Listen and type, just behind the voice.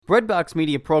Breadbox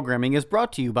Media programming is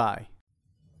brought to you by...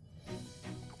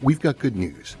 We've got good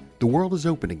news. The world is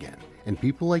open again, and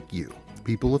people like you,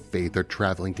 people of faith, are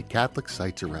traveling to Catholic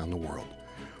sites around the world.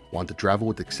 Want to travel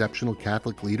with exceptional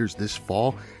Catholic leaders this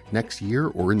fall, next year,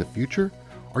 or in the future?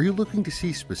 Are you looking to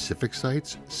see specific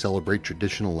sites, celebrate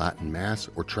traditional Latin Mass,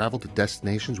 or travel to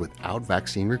destinations without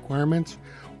vaccine requirements?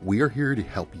 We are here to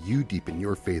help you deepen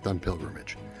your faith on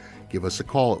pilgrimage. Give us a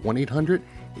call at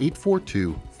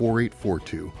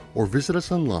 1-800-842-4842 or visit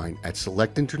us online at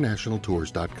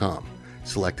selectinternationaltours.com.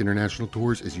 Select International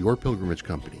Tours is your pilgrimage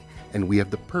company, and we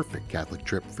have the perfect Catholic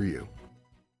trip for you.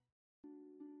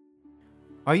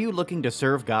 Are you looking to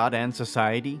serve God and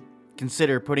society?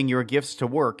 Consider putting your gifts to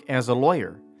work as a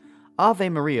lawyer. Ave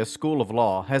Maria School of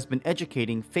Law has been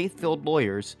educating faith-filled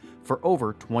lawyers for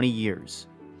over 20 years.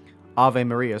 Ave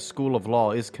Maria School of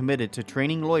Law is committed to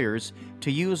training lawyers to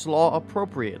use law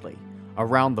appropriately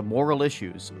around the moral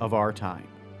issues of our time.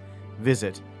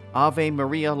 Visit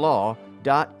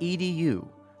avemarialaw.edu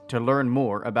to learn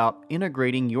more about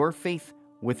integrating your faith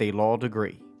with a law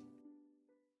degree.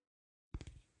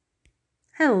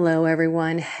 Hello,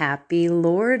 everyone. Happy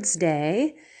Lord's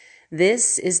Day.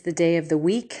 This is the day of the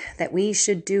week that we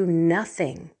should do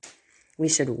nothing. We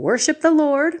should worship the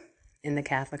Lord. In the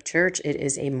Catholic Church, it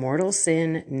is a mortal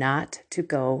sin not to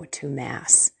go to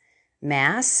Mass.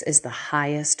 Mass is the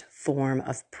highest form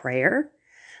of prayer.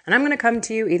 And I'm going to come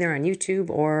to you either on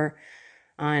YouTube or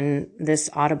on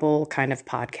this Audible kind of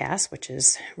podcast, which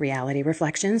is Reality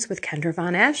Reflections with Kendra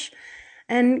Von Esch,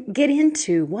 and get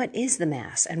into what is the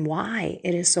Mass and why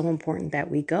it is so important that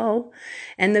we go,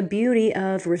 and the beauty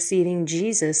of receiving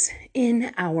Jesus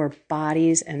in our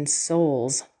bodies and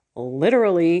souls,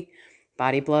 literally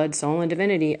body, blood, soul, and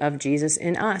divinity of Jesus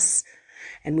in us.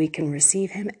 And we can receive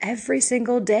him every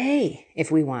single day if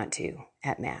we want to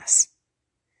at Mass.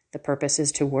 The purpose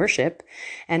is to worship,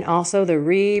 and also the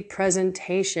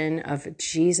representation of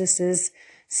Jesus's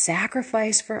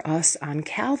sacrifice for us on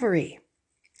Calvary,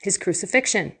 his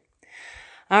crucifixion.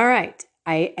 All right,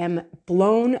 I am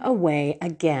blown away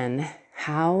again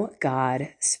how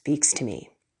God speaks to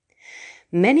me.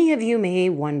 Many of you may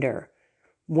wonder,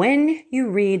 when you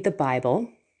read the Bible,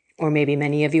 or maybe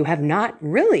many of you have not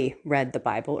really read the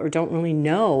Bible or don't really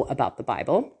know about the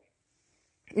Bible,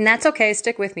 and that's okay,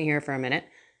 stick with me here for a minute.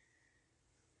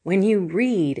 When you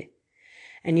read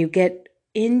and you get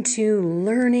into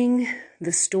learning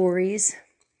the stories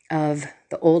of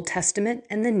the Old Testament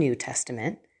and the New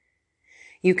Testament,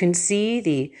 you can see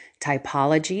the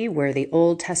typology where the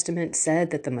Old Testament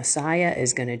said that the Messiah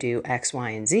is going to do X, Y,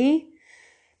 and Z.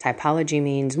 Typology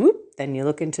means whoop. Then you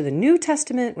look into the New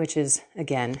Testament, which is,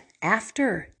 again,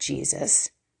 after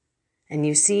Jesus, and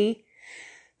you see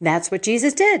that's what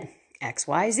Jesus did, X,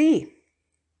 Y, Z.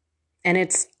 And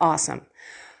it's awesome.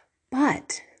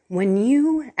 But when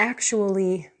you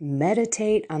actually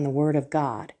meditate on the Word of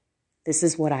God, this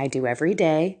is what I do every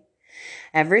day.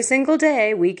 Every single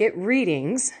day we get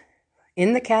readings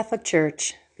in the Catholic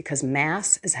Church because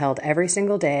Mass is held every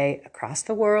single day across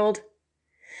the world.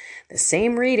 The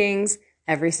same readings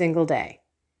every single day.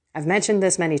 I've mentioned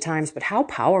this many times, but how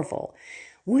powerful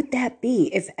would that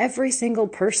be if every single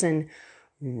person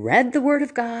read the Word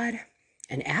of God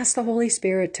and asked the Holy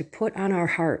Spirit to put on our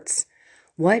hearts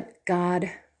what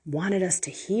God wanted us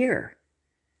to hear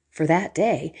for that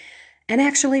day and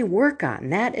actually work on?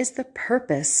 That is the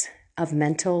purpose of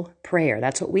mental prayer.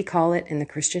 That's what we call it in the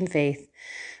Christian faith.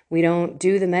 We don't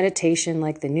do the meditation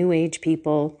like the New Age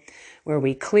people, where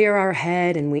we clear our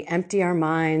head and we empty our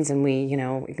minds and we,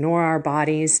 ignore our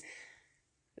bodies.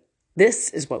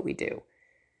 This is what we do.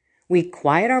 We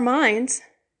quiet our minds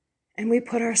and we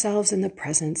put ourselves in the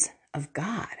presence of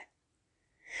God.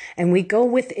 And we go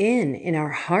within in our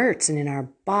hearts and in our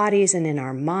bodies and in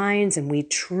our minds, and we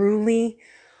truly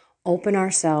open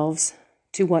ourselves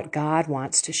to what God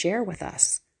wants to share with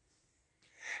us.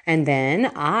 And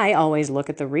then I always look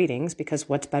at the readings, because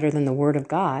what's better than the Word of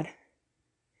God?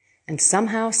 And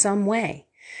somehow, some way,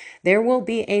 there will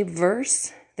be a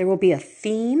verse, there will be a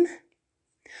theme,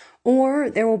 or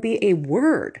there will be a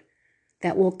word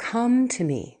that will come to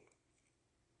me.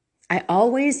 I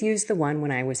always use the one when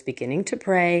I was beginning to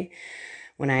pray,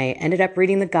 when I ended up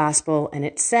reading the gospel, and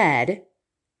it said,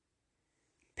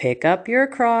 "Pick up your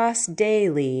cross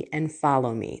daily and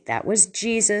follow me." That was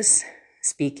Jesus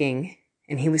speaking,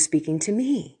 and he was speaking to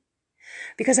me,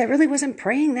 because I really wasn't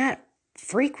praying that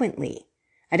frequently.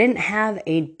 I didn't have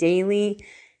a daily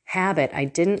habit. I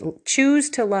didn't choose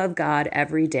to love God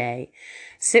every day,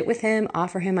 sit with him,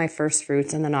 offer him my first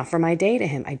fruits, and then offer my day to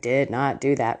him. I did not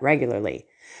do that regularly.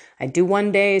 I'd do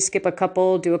one day, skip a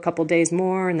couple, do a couple days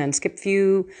more, and then skip a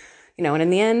few, And in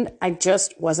the end, I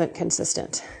just wasn't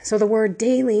consistent. So the word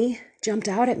daily jumped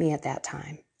out at me at that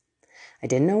time. I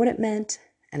didn't know what it meant,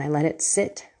 and I let it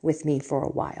sit with me for a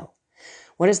while.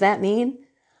 What does that mean?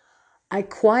 I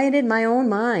quieted my own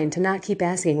mind to not keep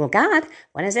asking, well, God,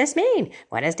 what does this mean?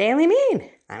 What does daily mean?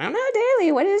 I don't know,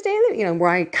 daily. What is daily? Where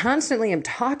I constantly am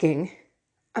talking,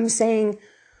 I'm saying,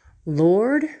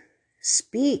 Lord,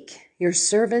 speak. Your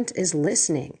servant is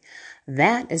listening.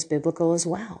 That is biblical as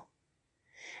well.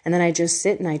 And then I just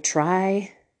sit and I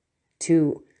try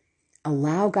to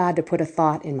allow God to put a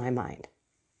thought in my mind.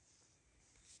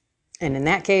 And in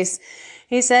that case,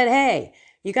 he said, hey,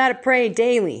 you got to pray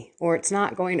daily or it's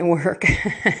not going to work.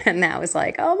 And that was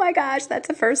like, oh my gosh, that's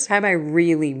the first time I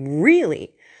really,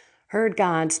 really heard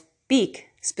God speak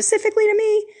specifically to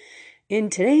me in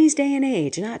today's day and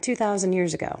age, not 2,000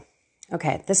 years ago.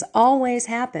 Okay, this always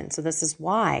happens. So this is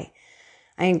why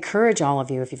I encourage all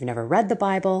of you, if you've never read the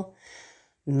Bible,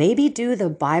 maybe do the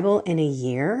Bible in a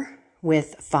year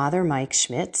with Father Mike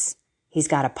Schmitz. He's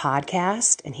got a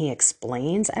podcast and he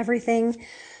explains everything.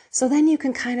 So then you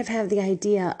can kind of have the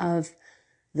idea of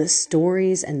the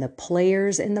stories and the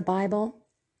players in the Bible.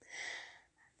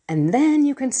 And then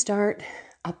you can start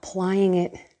applying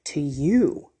it to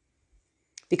you.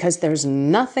 Because there's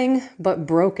nothing but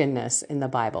brokenness in the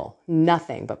Bible.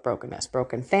 Nothing but brokenness.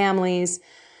 Broken families.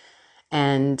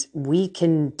 And we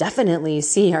can definitely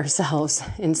see ourselves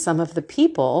in some of the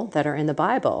people that are in the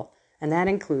Bible. And that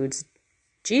includes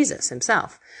Jesus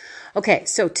himself. Okay,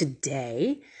 so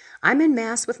today I'm in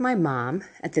Mass with my mom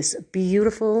at this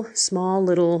beautiful, small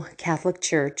little Catholic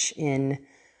church in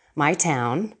my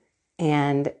town.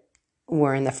 And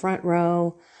we're in the front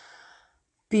row.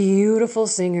 Beautiful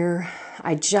singer.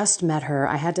 I just met her.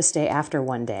 I had to stay after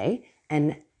one day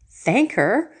and thank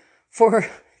her for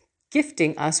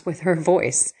gifting us with her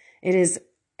voice. It is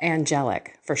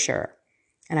angelic for sure.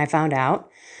 And I found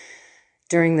out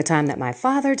during the time that my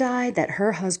father died, that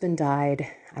her husband died,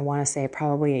 I want to say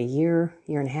probably a year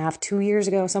and a half, 2 years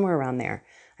ago, somewhere around there.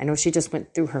 I know she just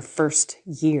went through her first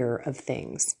year of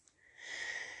things.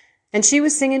 And she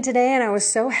was singing today, and I was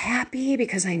so happy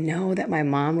because I know that my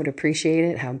mom would appreciate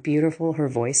it, how beautiful her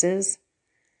voice is.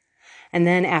 And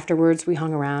then afterwards, we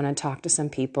hung around and talked to some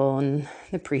people, and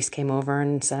the priest came over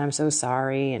and said, I'm so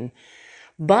sorry.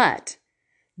 But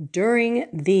during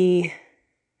the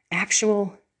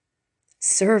actual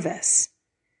service,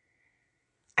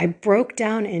 I broke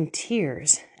down in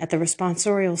tears at the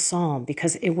responsorial psalm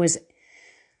because it was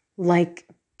like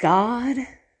God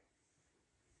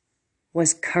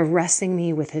was caressing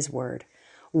me with his word.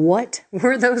 What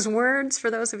were those words for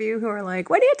those of you who are like,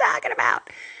 what are you talking about?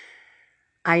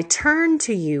 I turn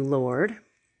to you, Lord,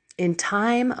 in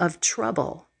time of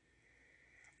trouble,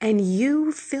 and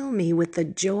you fill me with the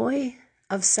joy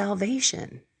of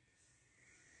salvation.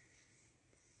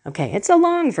 Okay, it's a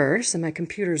long verse, and my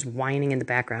computer's whining in the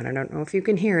background. I don't know if you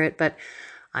can hear it, but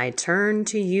I turn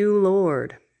to you,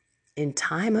 Lord, in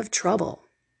time of trouble,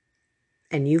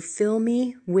 and you fill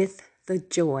me with the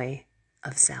joy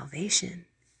of salvation.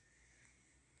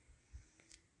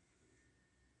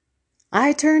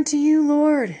 I turn to you,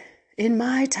 Lord, in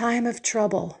my time of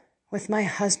trouble, with my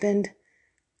husband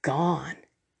gone,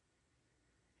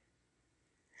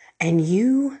 and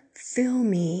you fill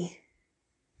me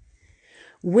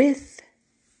with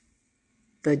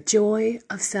the joy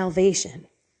of salvation.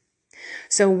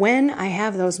 So when I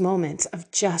have those moments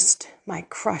of just my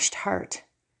crushed heart,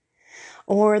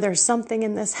 or there's something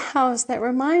in this house that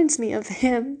reminds me of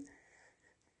him,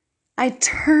 I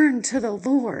turn to the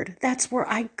Lord. That's where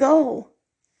I go.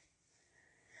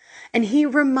 And he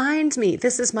reminds me,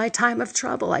 this is my time of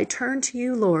trouble. I turn to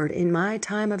you, Lord, in my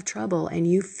time of trouble, and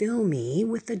you fill me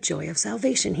with the joy of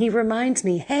salvation. He reminds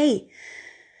me, hey,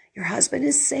 your husband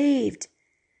is saved.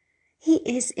 He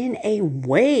is in a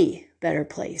way better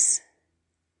place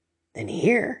than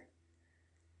here.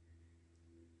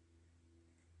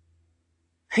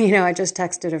 I just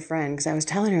texted a friend because I was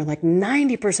telling her like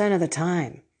 90% of the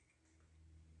time,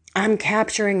 I'm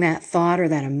capturing that thought or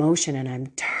that emotion and I'm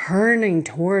turning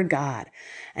toward God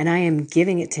and I am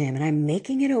giving it to him and I'm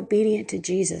making it obedient to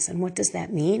Jesus. And what does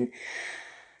that mean?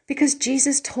 Because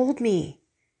Jesus told me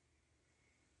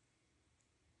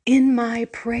in my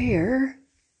prayer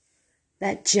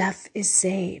that Jeff is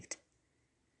saved.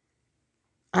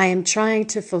 I am trying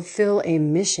to fulfill a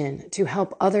mission to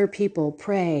help other people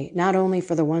pray, not only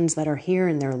for the ones that are here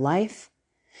in their life,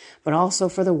 but also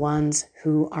for the ones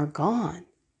who are gone.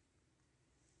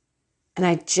 And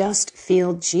I just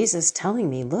feel Jesus telling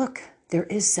me, look, there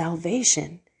is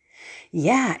salvation.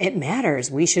 Yeah, it matters.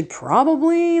 We should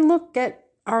probably look at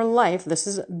our life. This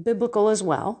is biblical as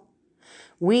well.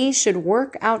 We should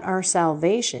work out our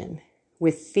salvation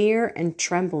with fear and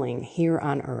trembling here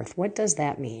on earth. What does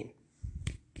that mean?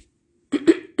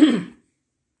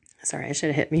 Sorry, I should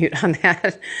have hit mute on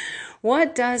that.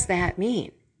 What does that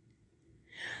mean?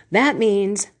 That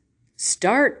means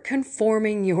start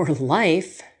conforming your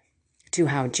life to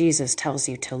how Jesus tells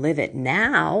you to live it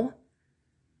now,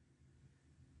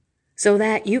 so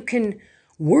that you can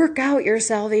work out your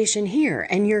salvation here,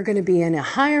 and you're going to be in a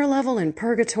higher level in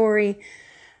purgatory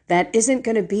that isn't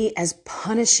going to be as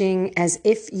punishing as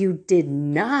if you did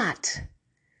not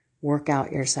work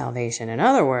out your salvation. In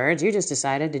other words, you just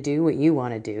decided to do what you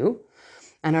want to do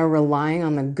and are relying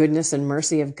on the goodness and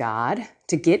mercy of God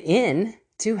to get in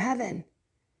to heaven.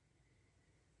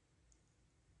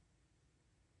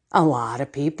 A lot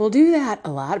of people do that.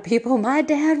 A lot of people, my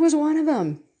dad was one of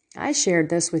them. I shared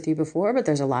this with you before, but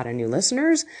there's a lot of new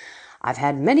listeners. I've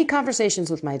had many conversations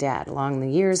with my dad along the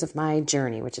years of my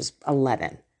journey, which is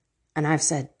 11. And I've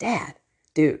said, Dad,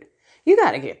 dude, you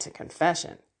got to get to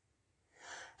confession.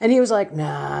 And he was like,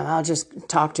 nah, I'll just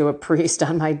talk to a priest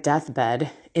on my deathbed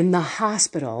in the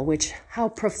hospital, which how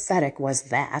prophetic was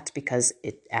that? Because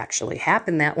it actually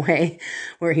happened that way,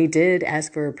 where he did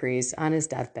ask for a priest on his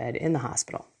deathbed in the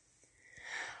hospital.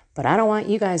 But I don't want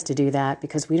you guys to do that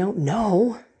because we don't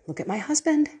know. Look at my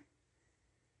husband.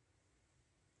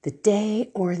 The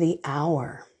day or the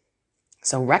hour.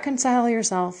 So reconcile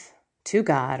yourself to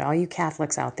God, all you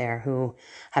Catholics out there who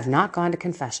have not gone to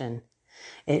confession.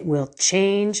 It will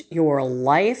change your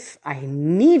life. I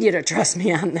need you to trust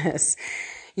me on this.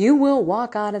 You will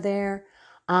walk out of there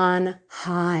on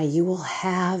high. You will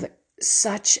have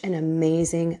such an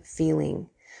amazing feeling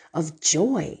of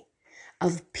joy,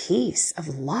 of peace, of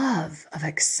love, of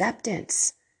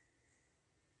acceptance.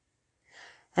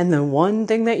 And the one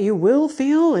thing that you will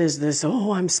feel is this,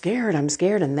 oh, I'm scared.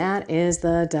 And that is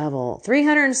the devil.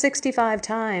 365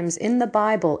 times in the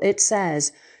Bible, it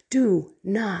says, do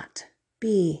not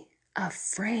be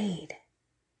afraid.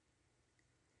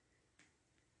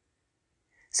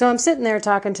 So I'm sitting there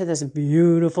talking to this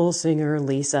beautiful singer,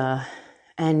 Lisa.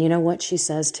 And you know what she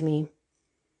says to me?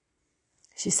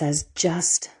 She says,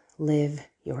 just live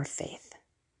your faith.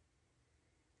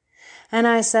 And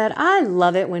I said, I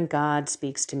love it when God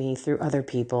speaks to me through other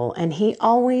people. And he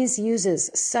always uses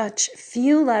such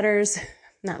few words,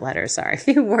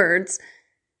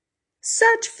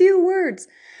 such few words,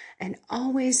 and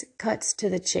always cuts to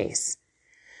the chase.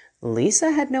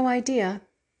 Lisa had no idea,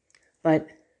 but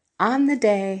on the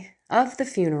day of the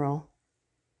funeral,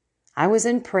 I was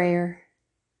in prayer,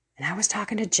 and I was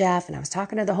talking to Jeff, and I was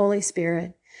talking to the Holy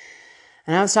Spirit,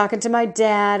 and I was talking to my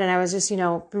dad, and I was just,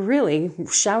 really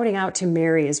shouting out to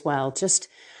Mary as well. Just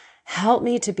help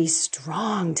me to be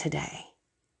strong today.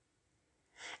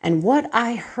 And what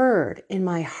I heard in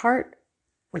my heart,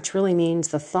 which really means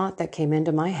the thought that came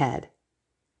into my head,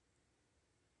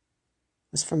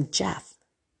 was from Jeff.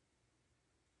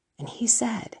 And he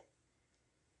said,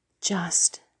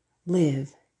 just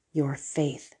live your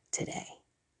faith today.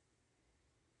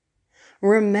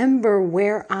 Remember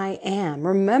where I am.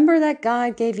 Remember that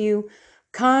God gave you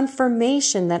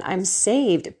confirmation that I'm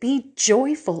saved. Be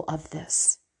joyful of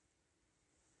this.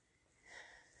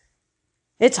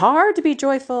 It's hard to be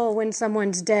joyful when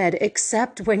someone's dead,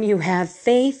 except when you have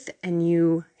faith and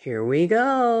here we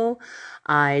go.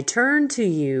 I turn to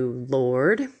you,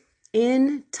 Lord,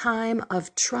 in time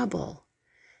of trouble,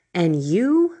 and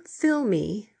you fill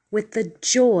me with the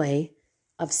joy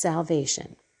of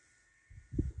salvation.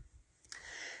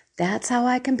 That's how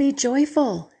I can be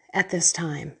joyful at this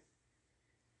time.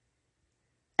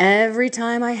 Every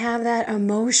time I have that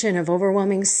emotion of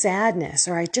overwhelming sadness,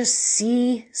 or I just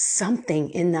see something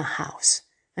in the house.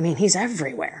 I mean, he's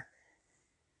everywhere.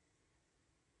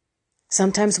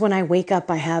 Sometimes when I wake up,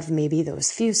 I have maybe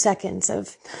those few seconds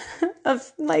of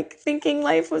like thinking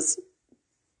life was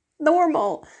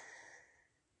normal,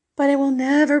 but it will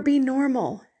never be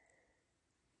normal.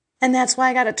 And that's why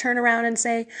I got to turn around and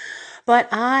say, but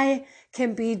I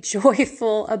can be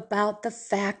joyful about the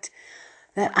fact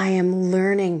that I am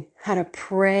learning how to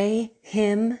pray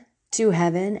him to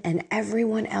heaven and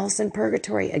everyone else in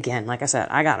purgatory. Again, like I said,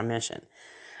 I got a mission,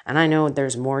 and I know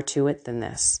there's more to it than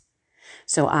this.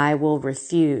 So I will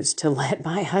refuse to let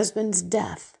my husband's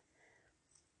death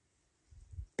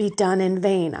be done in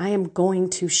vain. I am going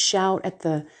to shout at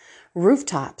the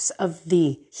rooftops of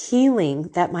the healing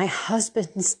that my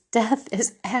husband's death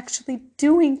is actually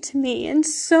doing to me and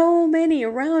so many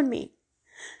around me.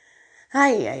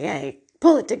 Ay.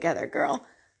 Pull it together, girl.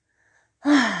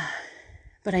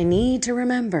 But I need to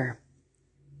remember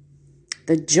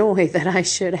the joy that I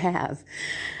should have.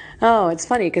 Oh, it's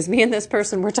funny because me and this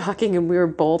person were talking and we were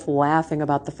both laughing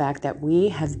about the fact that we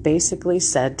have basically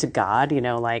said to God,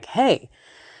 like, hey,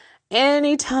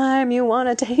 anytime you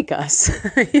want to take us,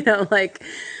 like,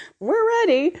 we're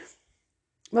ready.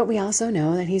 But we also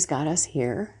know that he's got us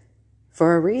here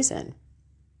for a reason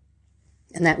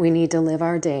and that we need to live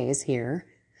our days here.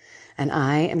 And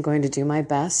I am going to do my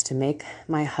best to make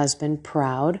my husband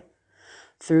proud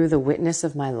through the witness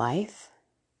of my life,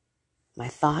 my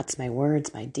thoughts, my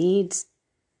words, my deeds.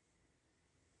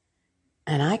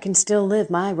 And I can still live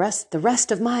the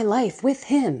rest of my life with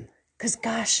him. Because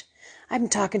gosh, I'm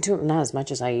talking to him, not as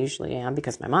much as I usually am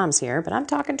because my mom's here, but I'm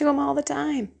talking to him all the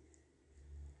time.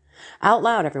 Out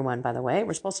loud, everyone, by the way.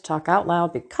 We're supposed to talk out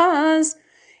loud because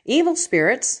evil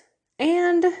spirits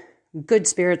and good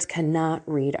spirits cannot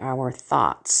read our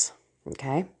thoughts.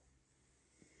 Okay?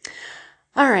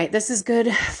 All right, this is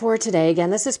good for today.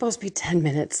 Again, this is supposed to be 10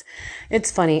 minutes.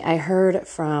 It's funny. I heard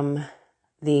from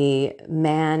the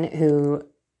man who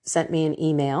sent me an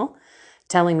email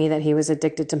telling me that he was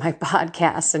addicted to my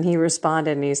podcast, and he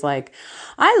responded and he's like,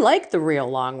 I like the real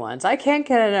long ones. I can't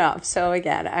get enough. So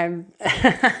again,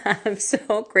 I'm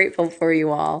so grateful for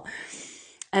you all.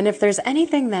 And if there's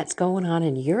anything that's going on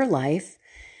in your life,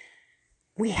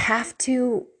 we have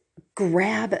to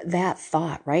grab that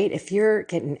thought, right? If you're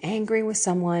getting angry with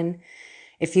someone,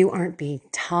 if you aren't being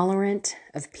tolerant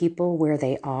of people where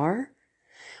they are,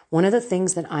 one of the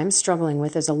things that I'm struggling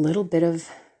with is a little bit of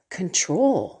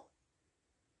control.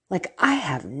 Like, I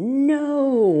have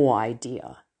no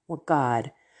idea what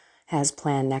God has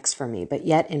planned next for me, but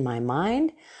yet in my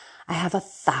mind, I have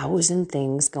 1,000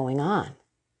 things going on.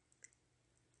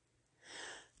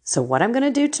 So what I'm going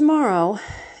to do tomorrow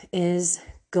is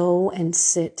go and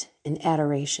sit in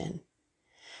adoration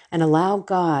and allow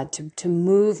God to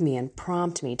move me and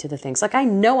prompt me to the things. Like, I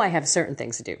know I have certain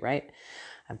things to do, right?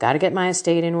 I've got to get my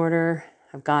estate in order.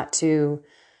 I've got to,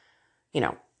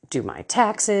 do my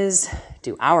taxes,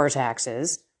 do our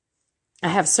taxes. I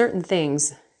have certain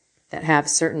things that have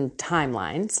certain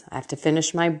timelines. I have to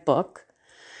finish my book.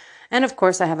 And of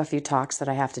course, I have a few talks that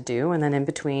I have to do. And then in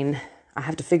between, I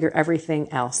have to figure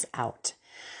everything else out.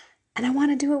 And I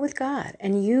want to do it with God.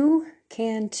 And you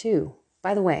can too.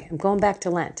 By the way, I'm going back to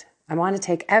Lent. I want to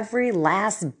take every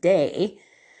last day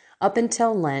up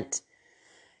until Lent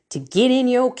to get in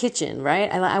your kitchen, right?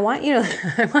 I want you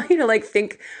to like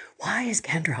think, why is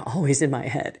Kendra always in my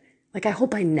head? Like, I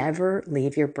hope I never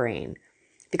leave your brain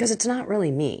because it's not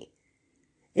really me.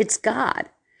 It's God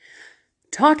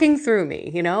talking through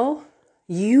me,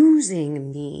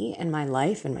 using me and my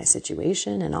life and my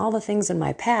situation and all the things in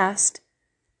my past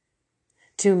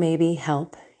to maybe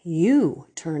help you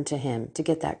turn to him, to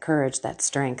get that courage, that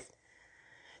strength,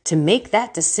 to make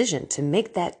that decision, to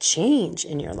make that change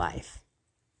in your life,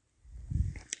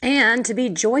 and to be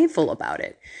joyful about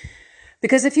it.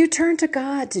 Because if you turn to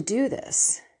God to do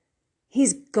this,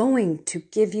 he's going to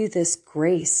give you this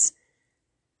grace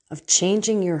of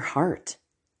changing your heart.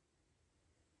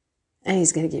 And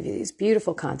he's going to give you these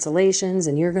beautiful consolations,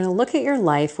 and you're going to look at your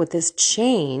life with this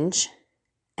change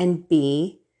and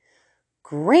be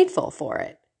grateful for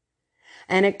it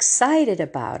and excited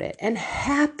about it and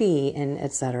happy and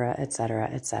et cetera, et cetera,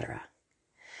 et cetera.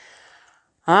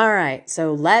 All right,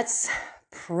 so let's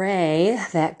pray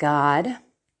that God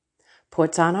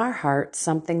puts on our hearts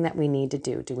something that we need to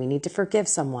do. Do we need to forgive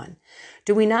someone?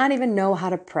 Do we not even know how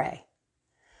to pray?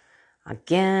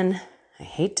 Again, I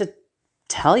hate to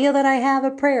tell you that I have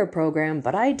a prayer program,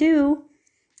 but I do.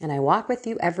 And I walk with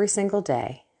you every single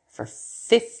day for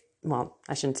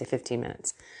I shouldn't say 15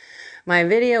 minutes. My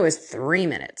video is 3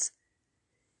 minutes.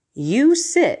 You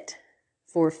sit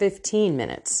for 15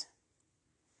 minutes.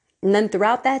 And then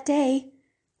throughout that day,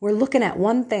 we're looking at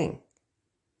one thing.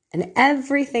 And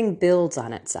everything builds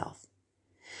on itself.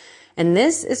 And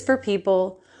this is for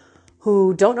people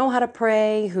who don't know how to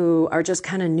pray, who are just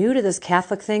kind of new to this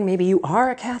Catholic thing. Maybe you are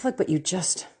a Catholic, but you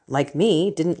just, like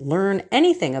me, didn't learn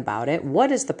anything about it.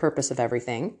 What is the purpose of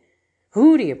everything?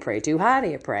 Who do you pray to? How do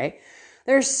you pray?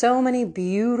 There's so many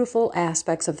beautiful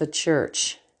aspects of the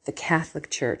church, the Catholic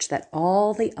Church, that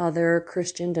all the other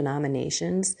Christian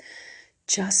denominations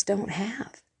just don't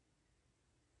have.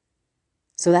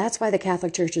 So that's why the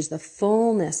Catholic Church is the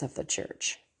fullness of the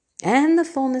church and the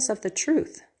fullness of the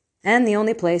truth and the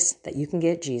only place that you can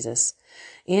get Jesus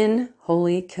in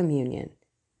Holy Communion.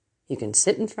 You can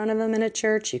sit in front of him in a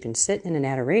church, you can sit in an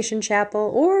adoration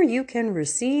chapel, or you can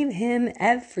receive him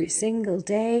every single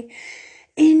day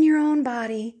in your own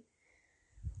body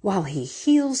while he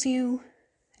heals you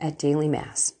at daily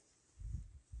Mass.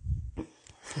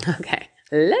 Okay,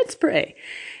 let's pray.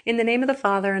 In the name of the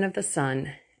Father, and of the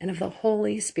Son, and of the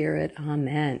Holy Spirit.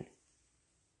 Amen.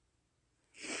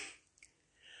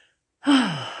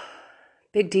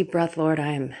 Big deep breath, Lord.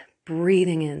 I am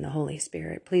breathing in the Holy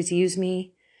Spirit. Please use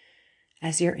me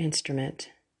as your instrument.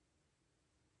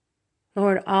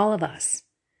 Lord, all of us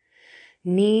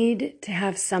need to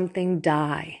have something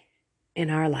die in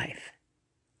our life.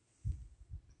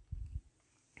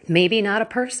 Maybe not a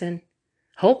person,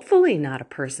 hopefully not a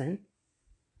person,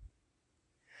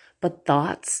 but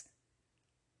thoughts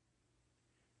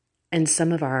and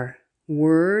some of our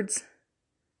words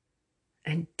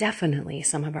and definitely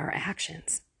some of our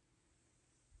actions.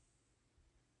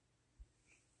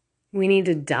 We need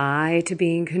to die to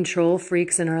being control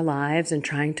freaks in our lives and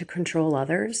trying to control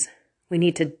others. We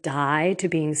need to die to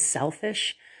being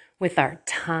selfish with our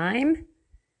time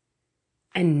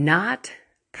and not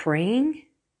praying.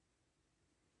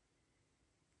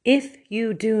 If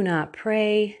you do not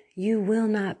pray, you will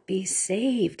not be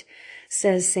saved,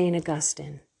 says St.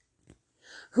 Augustine,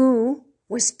 who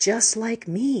was just like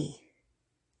me,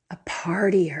 a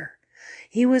partier.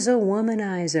 He was a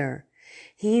womanizer.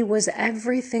 He was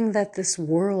everything that this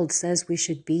world says we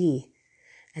should be,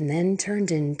 and then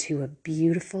turned into a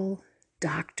beautiful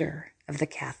doctor of the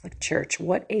Catholic Church.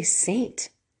 What a saint.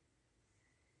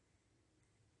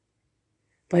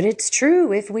 But it's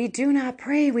true, if we do not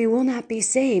pray, we will not be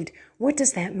saved. What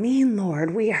does that mean,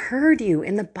 Lord? We heard you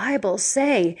in the Bible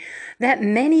say that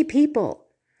many people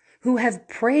who have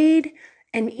prayed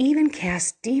and even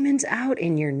cast demons out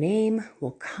in your name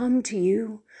will come to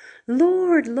you,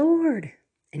 Lord, Lord.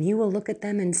 And you will look at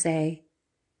them and say,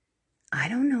 I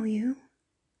don't know you.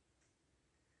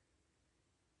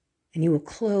 And you will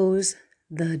close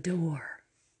the door.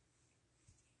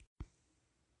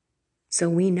 So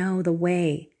we know the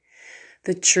way,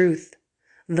 the truth,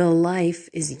 the life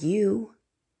is you.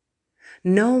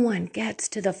 No one gets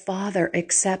to the Father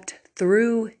except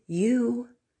through you.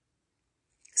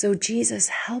 So Jesus,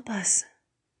 help us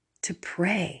to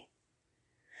pray.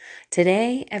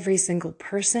 Today, every single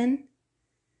person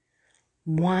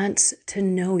wants to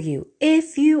know you.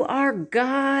 If you are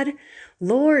God,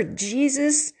 Lord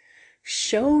Jesus,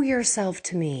 show yourself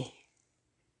to me.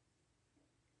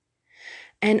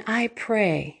 And I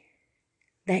pray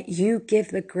that you give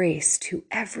the grace to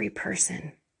every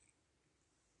person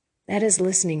that is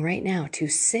listening right now to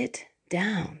sit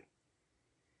down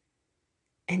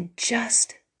and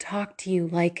just talk to you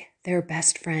like their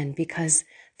best friend, because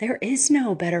there is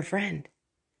no better friend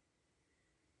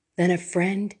than a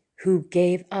friend who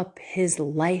gave up his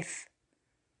life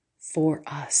for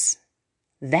us.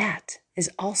 That is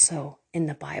also in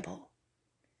the Bible.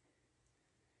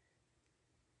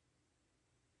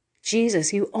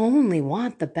 Jesus, you only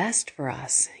want the best for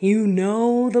us. You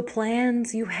know the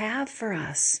plans you have for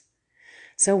us.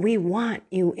 So we want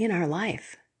you in our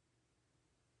life.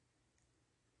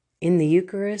 In the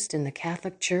Eucharist, in the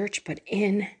Catholic Church, but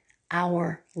in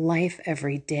our life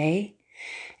every day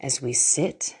as we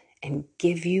sit and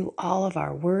give you all of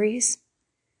our worries,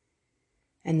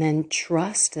 and then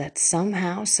trust that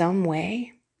somehow, some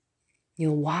way,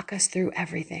 you'll walk us through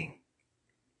everything.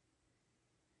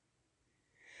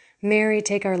 Mary,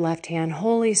 take our left hand.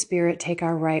 Holy Spirit, take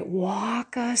our right.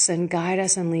 Walk us and guide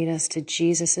us and lead us to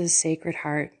Jesus' Sacred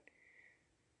Heart.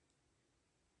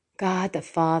 God the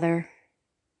Father,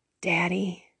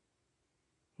 Daddy,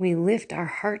 we lift our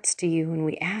hearts to you and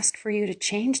we ask for you to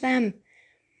change them.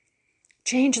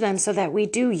 Change them so that we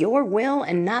do your will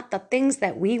and not the things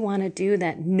that we want to do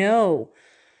that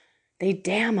they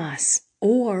damn us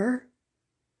or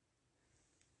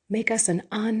make us an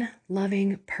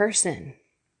unloving person.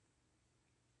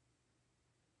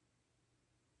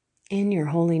 In your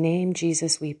holy name,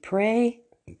 Jesus, we pray.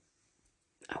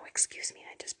 Oh, excuse me,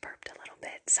 I just burped a little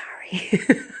bit.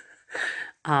 Sorry.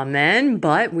 Amen.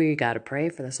 But we got to pray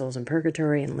for the souls in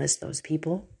purgatory and list those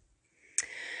people.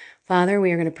 Father,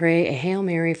 we are going to pray a Hail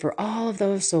Mary for all of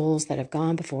those souls that have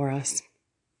gone before us.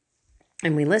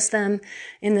 And we list them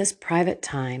in this private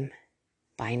time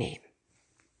by name.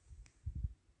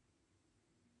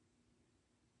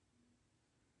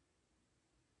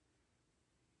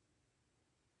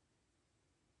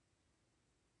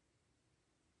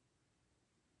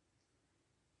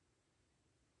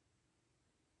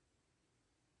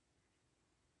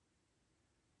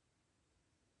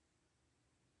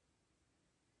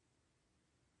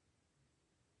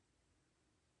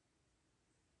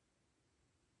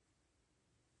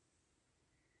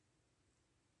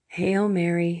 Hail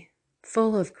Mary,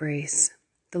 full of grace,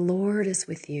 the Lord is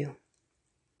with you.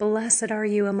 Blessed are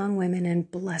you among women, and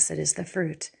blessed is the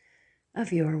fruit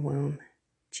of your womb,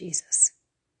 Jesus.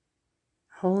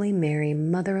 Holy Mary,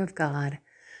 Mother of God,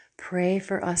 pray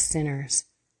for us sinners,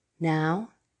 now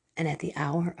and at the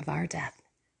hour of our death.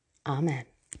 Amen.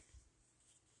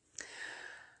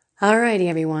 All righty,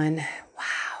 everyone.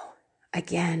 Wow.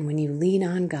 Again, when you lean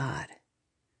on God,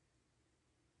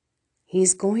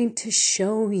 He's going to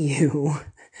show you.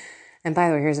 And by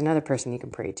the way, here's another person you can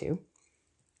pray to.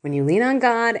 When you lean on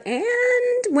God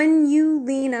and when you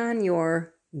lean on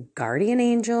your guardian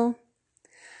angel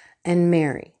and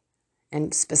Mary,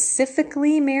 and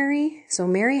specifically Mary. So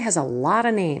Mary has a lot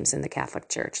of names in the Catholic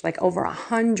Church, like over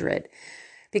 100,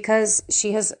 because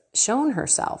she has shown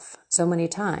herself so many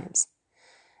times.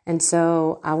 And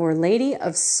so Our Lady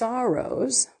of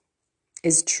Sorrows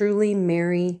is truly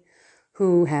Mary,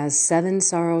 who has 7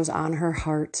 sorrows on her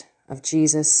heart of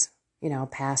Jesus,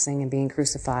 passing and being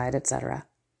crucified, etc.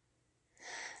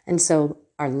 And so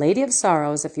Our Lady of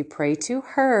Sorrows, if you pray to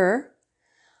her,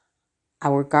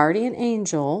 our guardian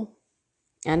angel,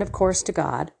 and of course to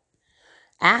God,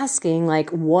 asking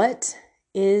what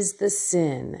is the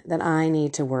sin that I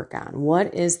need to work on?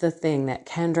 What is the thing that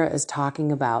Kendra is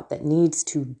talking about that needs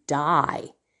to die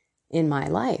in my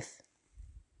life?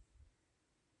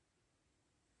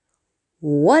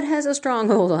 What has a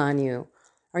stronghold on you?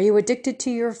 Are you addicted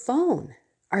to your phone?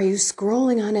 Are you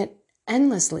scrolling on it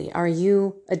endlessly? Are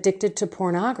you addicted to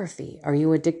pornography? Are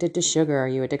you addicted to sugar? Are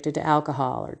you addicted to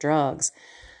alcohol or drugs,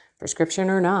 prescription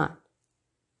or not?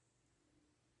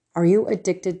 Are you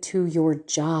addicted to your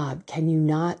job? Can you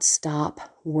not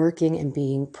stop working and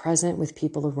being present with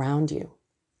people around you?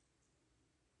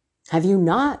 Have you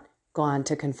not gone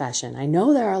to confession? I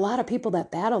know there are a lot of people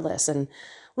that battle this. And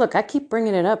look, I keep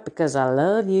bringing it up because I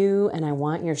love you and I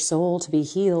want your soul to be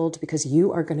healed, because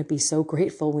you are going to be so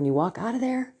grateful when you walk out of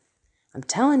there. I'm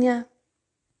telling you.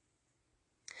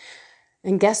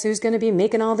 And guess who's going to be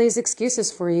making all these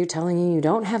excuses for you, telling you you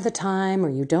don't have the time or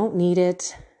you don't need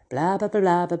it? Blah, blah, blah,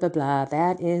 blah, blah, blah, blah.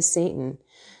 That is Satan.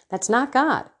 That's not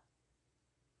God.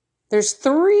 There's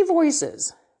 3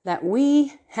 voices that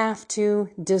we have to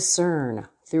discern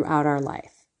throughout our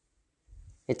life.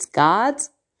 It's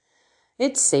God's,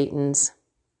 it's Satan's,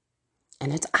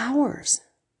 and it's ours.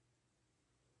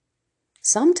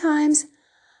 Sometimes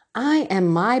I am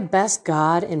my best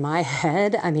God in my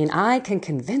head. I can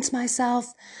convince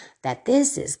myself that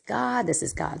this is God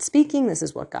speaking, this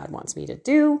is what God wants me to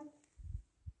do.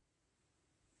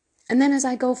 And then as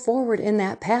I go forward in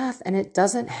that path and it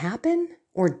doesn't happen,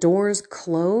 or doors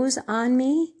close on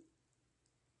me,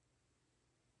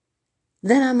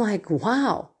 then I'm like,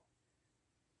 wow,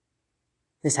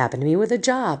 this happened to me with a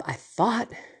job. I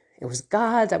thought it was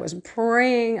God's. I was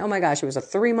praying. Oh my gosh, it was a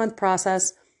 3-month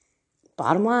process.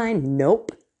 Bottom line,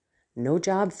 nope, no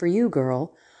job for you,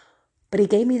 girl. But He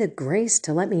gave me the grace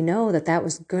to let me know that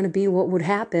was going to be what would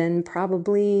happen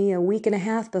probably a week and a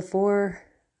half before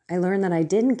I learned that I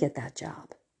didn't get that job.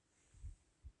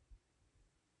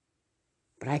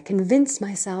 But I convinced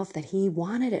myself that He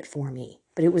wanted it for me,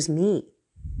 but it was me.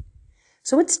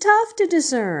 So it's tough to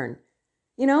discern.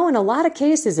 In a lot of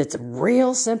cases, it's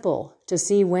real simple to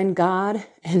see when God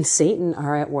and Satan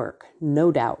are at work,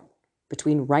 no doubt,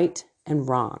 between right and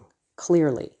wrong,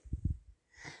 clearly.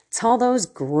 It's all those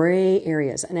gray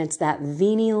areas, and it's that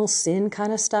venial sin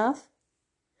kind of stuff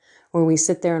where we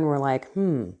sit there and we're like,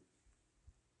 who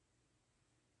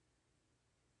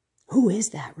is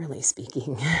that really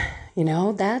speaking?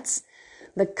 That's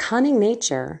the cunning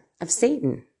nature of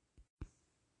Satan.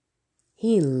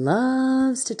 He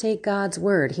loves to take God's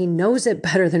word. He knows it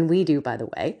better than we do, by the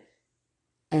way,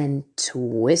 and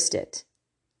twist it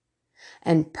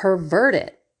and pervert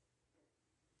it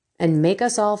and make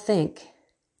us all think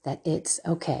that it's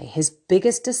okay. His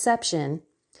biggest deception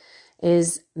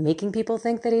is making people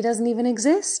think that He doesn't even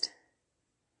exist.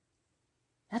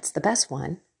 That's the best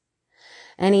one.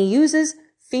 And he uses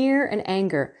fear and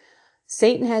anger.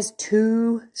 Satan has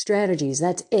 2 strategies.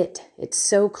 That's it. It's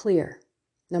so clear.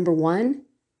 Number 1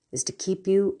 is to keep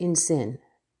you in sin,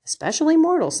 especially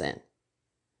mortal sin.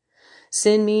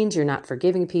 Sin means you're not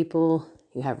forgiving people.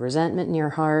 You have resentment in your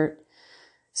heart.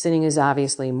 Sinning is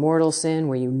obviously mortal sin,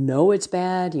 where you know it's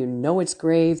bad, you know it's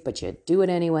grave, but you do it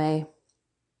anyway.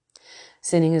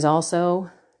 Sinning is also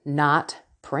not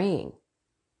praying.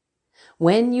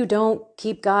 When you don't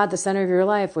keep God the center of your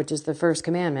life, which is the first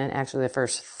commandment, actually the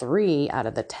first 3 out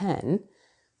of the 10,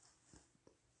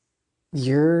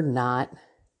 you're not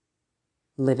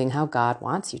living how God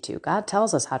wants you to. God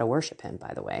tells us how to worship Him,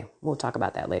 by the way. We'll talk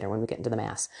about that later when we get into the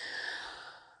Mass.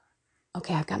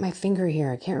 Okay, I've got my finger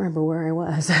here. I can't remember where I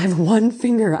was. I have 1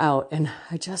 finger out and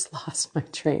I just lost my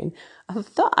train of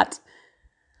thought.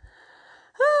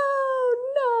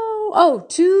 Oh,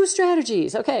 2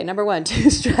 strategies. Okay, number 1, 2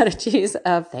 strategies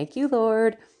of, thank you,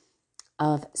 Lord,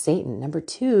 of Satan. Number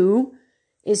 2,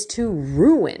 is to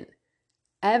ruin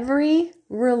every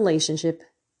relationship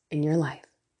in your life.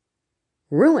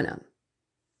 Ruin them.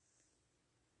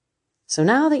 So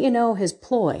now that you know his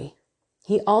ploy,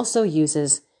 he also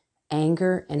uses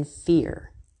anger and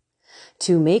fear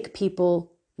to make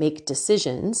people make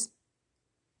decisions.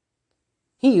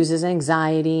 He uses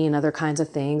anxiety and other kinds of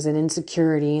things and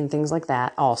insecurity and things like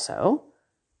that also.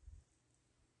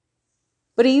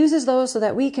 But he uses those so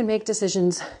that we can make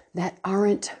decisions that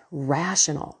aren't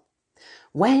rational.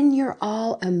 When you're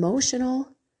all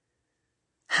emotional,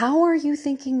 how are you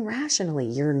thinking rationally?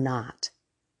 You're not.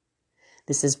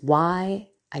 This is why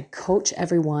I coach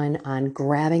everyone on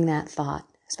grabbing that thought,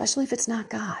 especially if it's not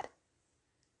God.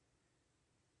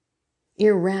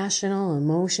 Irrational,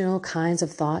 emotional kinds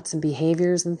of thoughts and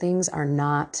behaviors and things are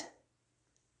not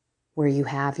where you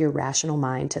have your rational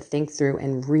mind to think through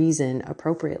and reason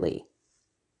appropriately.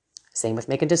 Same with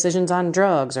making decisions on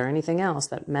drugs or anything else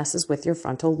that messes with your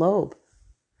frontal lobe.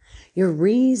 Your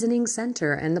reasoning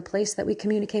center and the place that we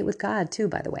communicate with God too,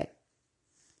 by the way.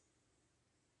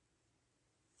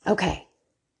 Okay,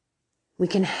 we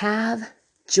can have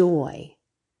joy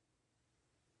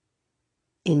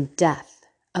in death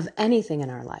of anything in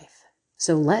our life.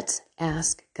 So let's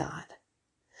ask God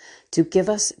to give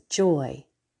us joy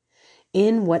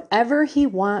in whatever he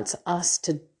wants us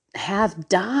to have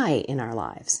die in our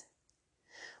lives.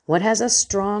 What has a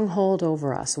strong hold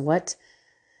over us? What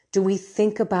do we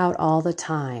think about all the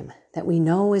time that we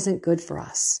know isn't good for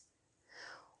us?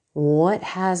 What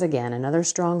has, again, another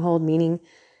stronghold, meaning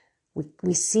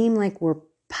we seem like we're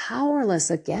powerless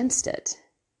against it,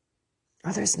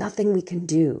 or there's nothing we can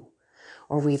do,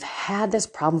 or we've had this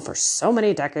problem for so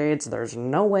many decades, there's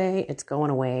no way it's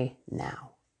going away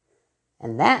now.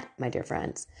 And that, my dear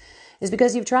friends, is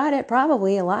because you've tried it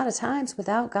probably a lot of times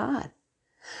without God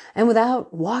and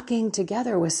without walking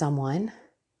together with someone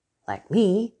like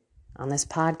me on this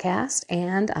podcast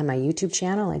and on my YouTube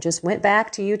channel. I just went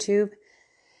back to YouTube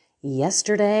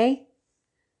yesterday.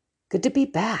 Good to be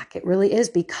back. It really is,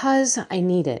 because I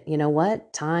need it. You know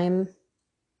what? Time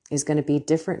is going to be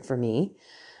different for me.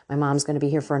 My mom's going to be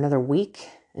here for another week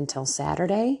until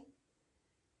Saturday.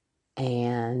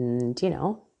 And,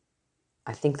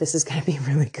 I think this is going to be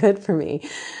really good for me.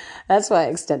 That's why I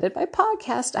extended my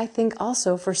podcast, I think,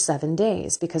 also for 7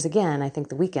 days. Because again, I think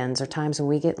the weekends are times when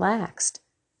we get laxed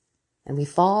and we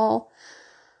fall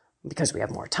because we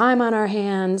have more time on our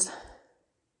hands,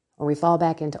 or we fall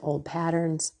back into old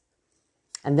patterns.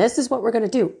 And this is what we're going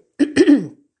to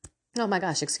do. Oh my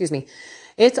gosh, excuse me.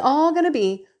 It's all going to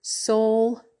be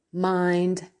soul,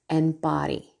 mind, and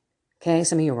body. Okay,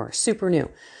 some of you are super new.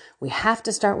 We have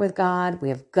to start with God. We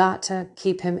have got to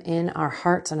keep him in our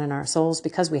hearts and in our souls,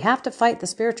 because we have to fight the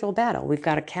spiritual battle. We've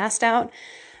got to cast out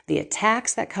the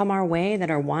attacks that come our way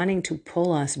that are wanting to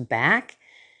pull us back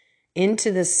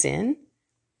into the sin.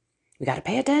 We got to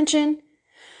pay attention,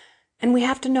 and we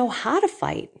have to know how to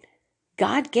fight.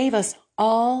 God gave us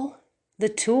all the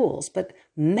tools, but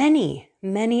many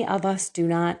of us do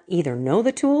not either know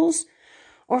the tools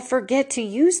or forget to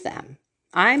use them.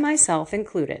 I myself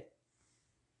included.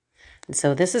 And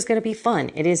so this is going to be fun.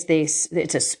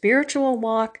 It's a spiritual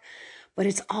walk, but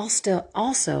it's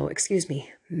also,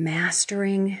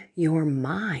 mastering your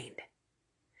mind,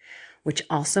 which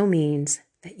also means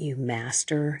that you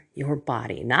master your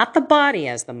body, not the body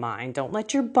as the mind. Don't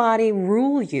let your body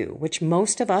rule you, which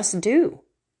most of us do.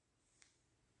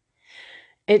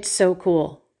 It's so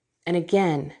cool. And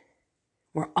again,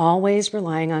 we're always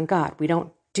relying on God. We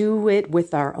don't do it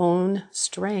with our own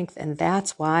strength, and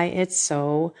that's why it's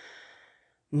so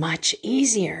much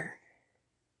easier.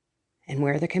 And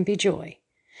where there can be joy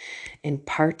in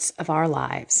parts of our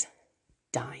lives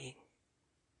dying.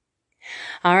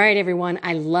 All right, everyone.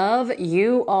 I love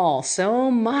you all so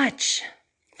much.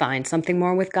 Find something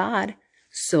more with God,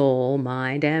 soul,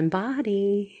 mind, and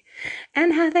body,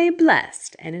 and have a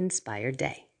blessed and inspired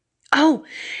day. Oh,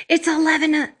 it's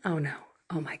 11. Oh, no.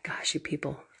 Oh, my gosh, you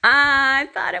people. I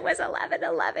thought it was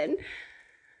 11:11.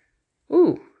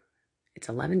 Ooh, it's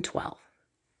 11:12.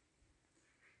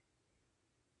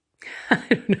 I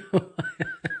don't know.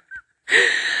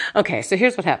 Okay, so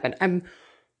here's what happened. And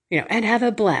have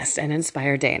a blessed and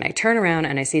inspired day. And I turn around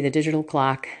and I see the digital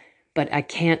clock, but I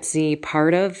can't see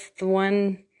part of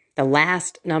the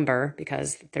last number,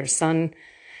 because there's sun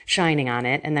shining on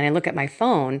it. And then I look at my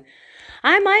phone.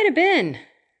 I might have been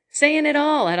saying it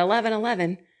all at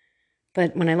 11:11,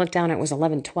 but when I looked down, it was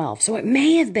 11:12. So it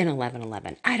may have been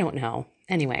 11:11. I don't know.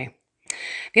 Anyway,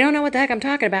 if you don't know what the heck I'm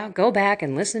talking about, go back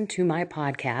and listen to my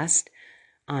podcast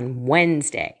on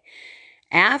Wednesday,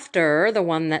 after the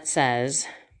one that says,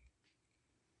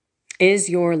 Is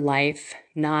your life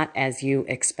not as you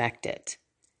expect it?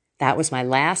 That was my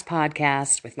last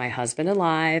podcast with my husband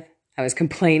alive. I was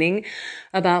complaining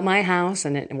about my house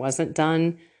and it wasn't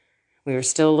done. We were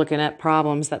still looking at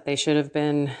problems that they should have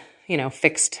been,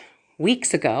 fixed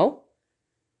weeks ago.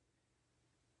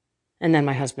 And then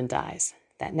my husband dies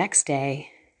that next day.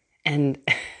 And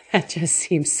that just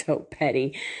seems so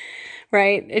petty,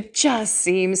 right? It just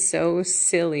seems so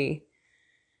silly.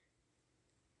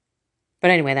 But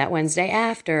anyway, that Wednesday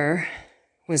after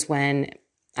was when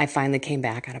I finally came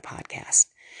back on a podcast.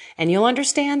 And you'll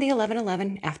understand the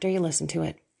 11:11 after you listen to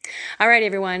it. All right,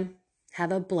 everyone.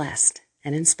 Have a blessed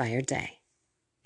and inspired day.